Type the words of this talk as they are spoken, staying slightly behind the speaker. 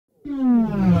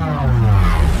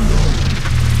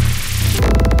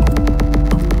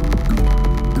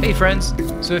Hey friends,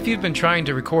 so if you've been trying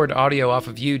to record audio off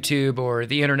of YouTube or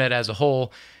the internet as a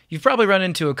whole, you've probably run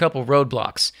into a couple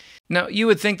roadblocks. Now, you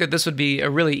would think that this would be a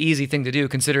really easy thing to do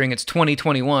considering it's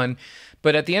 2021,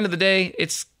 but at the end of the day,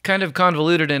 it's kind of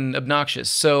convoluted and obnoxious.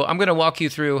 So I'm going to walk you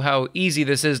through how easy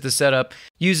this is to set up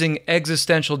using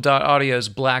Existential.Audio's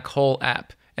Blackhole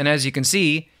app. And as you can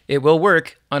see, it will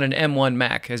work on an M1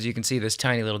 Mac, as you can see this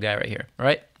tiny little guy right here. All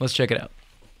right, let's check it out.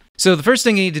 So the first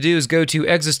thing you need to do is go to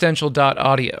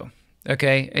Existential.Audio,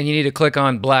 okay? And you need to click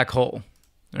on Blackhole, all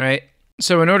right?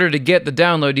 So in order to get the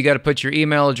download, you got to put your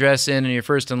email address in and your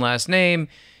first and last name.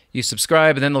 You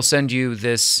subscribe, and then they'll send you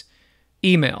this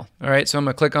email, all right? So I'm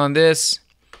going to click on this,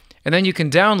 and then you can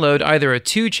download either a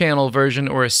 2-channel version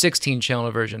or a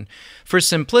 16-channel version. For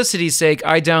simplicity's sake,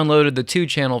 I downloaded the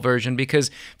 2-channel version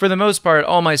because, for the most part,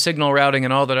 all my signal routing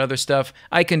and all that other stuff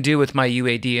I can do with my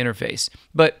UAD interface.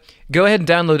 But go ahead and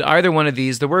download either one of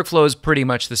these. The workflow is pretty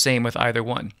much the same with either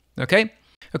one, okay?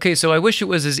 Okay, so I wish it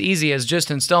was as easy as just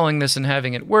installing this and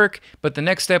having it work, but the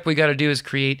next step we got to do is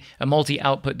create a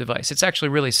multi-output device. It's actually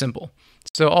really simple.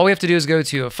 So all we have to do is go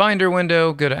to a Finder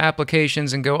window, go to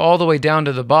Applications, and go all the way down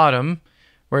to the bottom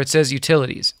where it says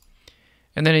Utilities.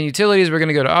 And then in Utilities, we're going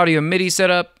to go to Audio MIDI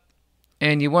Setup,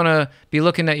 and you want to be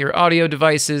looking at your audio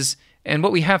devices. And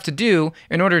what we have to do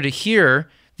in order to hear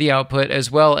the output as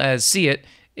well as see it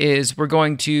is we're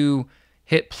going to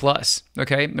hit plus,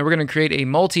 okay? Now we're going to create a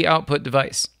multi-output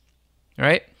device, all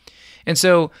right? And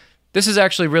so this is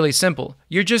actually really simple.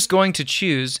 You're just going to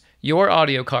choose your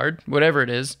audio card, whatever it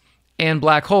is, and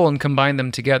Blackhole and combine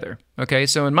them together, okay?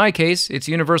 So in my case, it's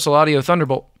Universal Audio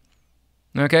Thunderbolt,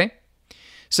 okay?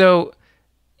 So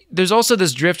there's also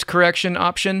this drift correction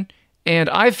option, and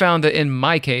I found that in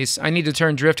my case, I need to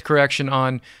turn drift correction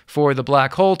on for the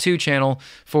Blackhole 2 channel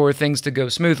for things to go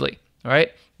smoothly, all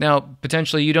right? Now,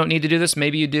 potentially you don't need to do this.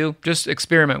 Maybe you do. Just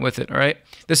experiment with it, all right?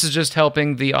 This is just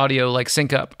helping the audio like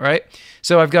sync up, all right?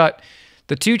 So I've got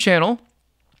the 2 channel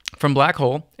from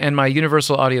Blackhole and my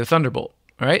Universal Audio Thunderbolt,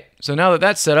 all right? So now that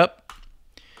that's set up,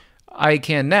 I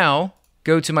can now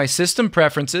go to my system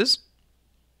preferences,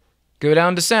 go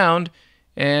down to sound,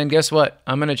 and guess what?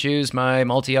 I'm going to choose my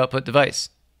multi-output device,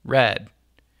 rad.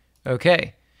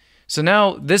 Okay. So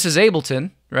now this is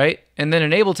Ableton, right? And then in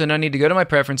Ableton, I need to go to my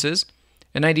preferences,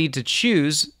 and I need to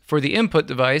choose for the input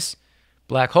device,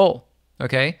 Blackhole,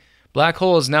 okay?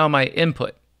 Blackhole is now my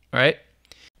input, all right?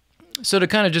 So to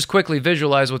kind of just quickly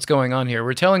visualize what's going on here,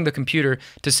 we're telling the computer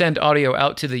to send audio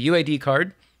out to the UAD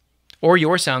card or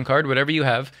your sound card, whatever you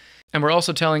have, and we're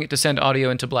also telling it to send audio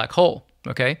into Blackhole,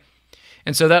 okay?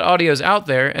 And so that audio is out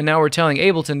there, and now we're telling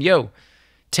Ableton, yo,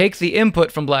 take the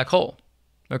input from Blackhole,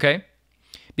 okay?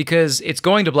 Because it's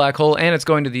going to Blackhole and it's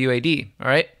going to the UAD, all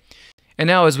right? And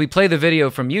now as we play the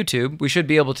video from YouTube, we should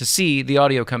be able to see the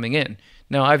audio coming in.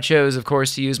 Now I've chose, of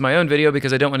course, to use my own video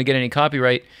because I don't want to get any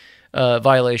copyright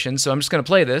violations, so I'm just going to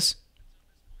play this.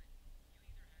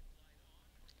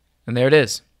 And there it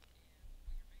is.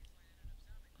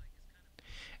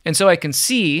 And so I can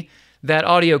see that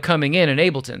audio coming in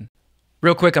Ableton.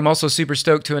 Real quick, I'm also super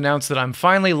stoked to announce that I'm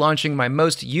finally launching my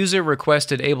most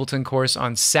user-requested Ableton course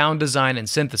on sound design and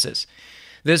synthesis.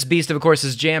 This beast, of course,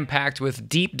 is jam-packed with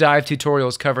deep dive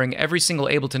tutorials covering every single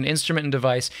Ableton instrument and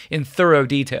device in thorough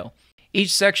detail.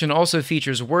 Each section also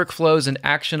features workflows and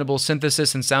actionable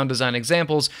synthesis and sound design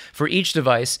examples for each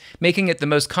device, making it the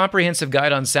most comprehensive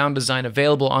guide on sound design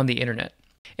available on the internet.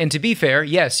 And to be fair,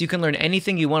 yes, you can learn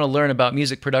anything you want to learn about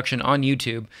music production on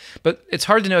YouTube, but it's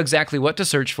hard to know exactly what to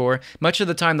search for. Much of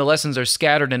the time the lessons are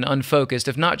scattered and unfocused,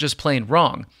 if not just plain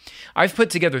wrong. I've put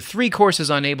together 3 courses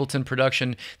on Ableton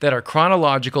production that are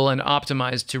chronological and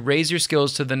optimized to raise your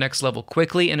skills to the next level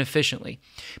quickly and efficiently.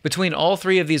 Between all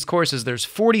 3 of these courses, there's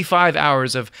 45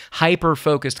 hours of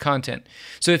hyper-focused content.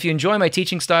 So if you enjoy my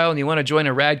teaching style and you want to join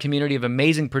a rad community of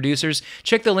amazing producers,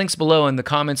 check the links below in the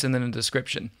comments and then in the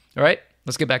description. All right?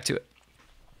 Let's get back to it.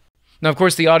 Now, of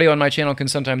course, the audio on my channel can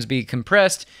sometimes be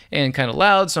compressed and kind of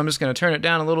loud, so I'm just going to turn it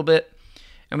down a little bit,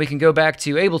 and we can go back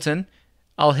to Ableton.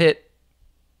 I'll hit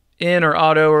in or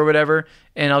auto or whatever,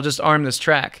 and I'll just arm this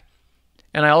track.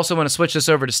 And I also want to switch this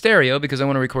over to stereo because I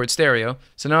want to record stereo.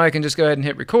 So now I can just go ahead and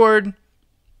hit record,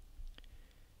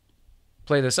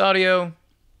 play this audio,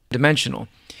 dimensional.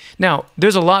 Now,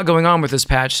 there's a lot going on with this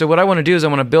patch, so what I want to do is I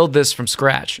want to build this from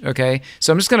scratch, okay?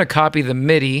 So I'm just going to copy the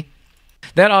MIDI.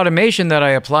 That automation that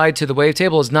I applied to the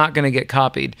wavetable is not going to get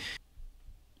copied.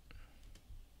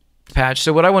 Patch.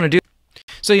 So what I want to do,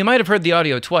 so you might have heard the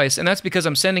audio twice, and that's because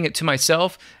I'm sending it to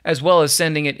myself as well as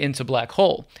sending it into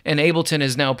Blackhole. And Ableton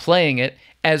is now playing it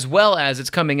as well as it's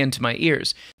coming into my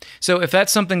ears. So if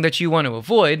that's something that you want to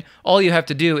avoid, all you have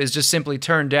to do is just simply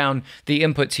turn down the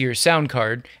input to your sound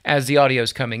card as the audio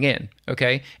is coming in,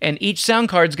 okay? And each sound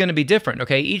card is going to be different,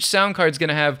 okay? Each sound card is going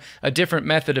to have a different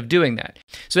method of doing that.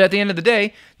 So at the end of the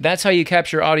day, that's how you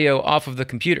capture audio off of the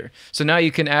computer. So now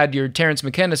you can add your Terrence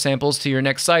McKenna samples to your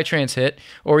next Psytrance hit,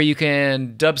 or you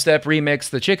can dubstep remix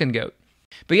the Chicken Goat.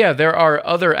 But yeah, there are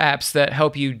other apps that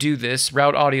help you do this,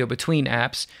 route audio between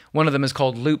apps. One of them is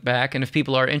called Loopback, and if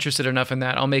people are interested enough in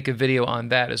that, I'll make a video on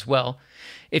that as well.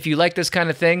 If you like this kind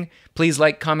of thing, please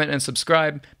like, comment, and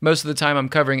subscribe. Most of the time I'm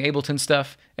covering Ableton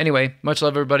stuff. Anyway, much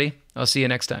love everybody. I'll see you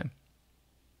next time.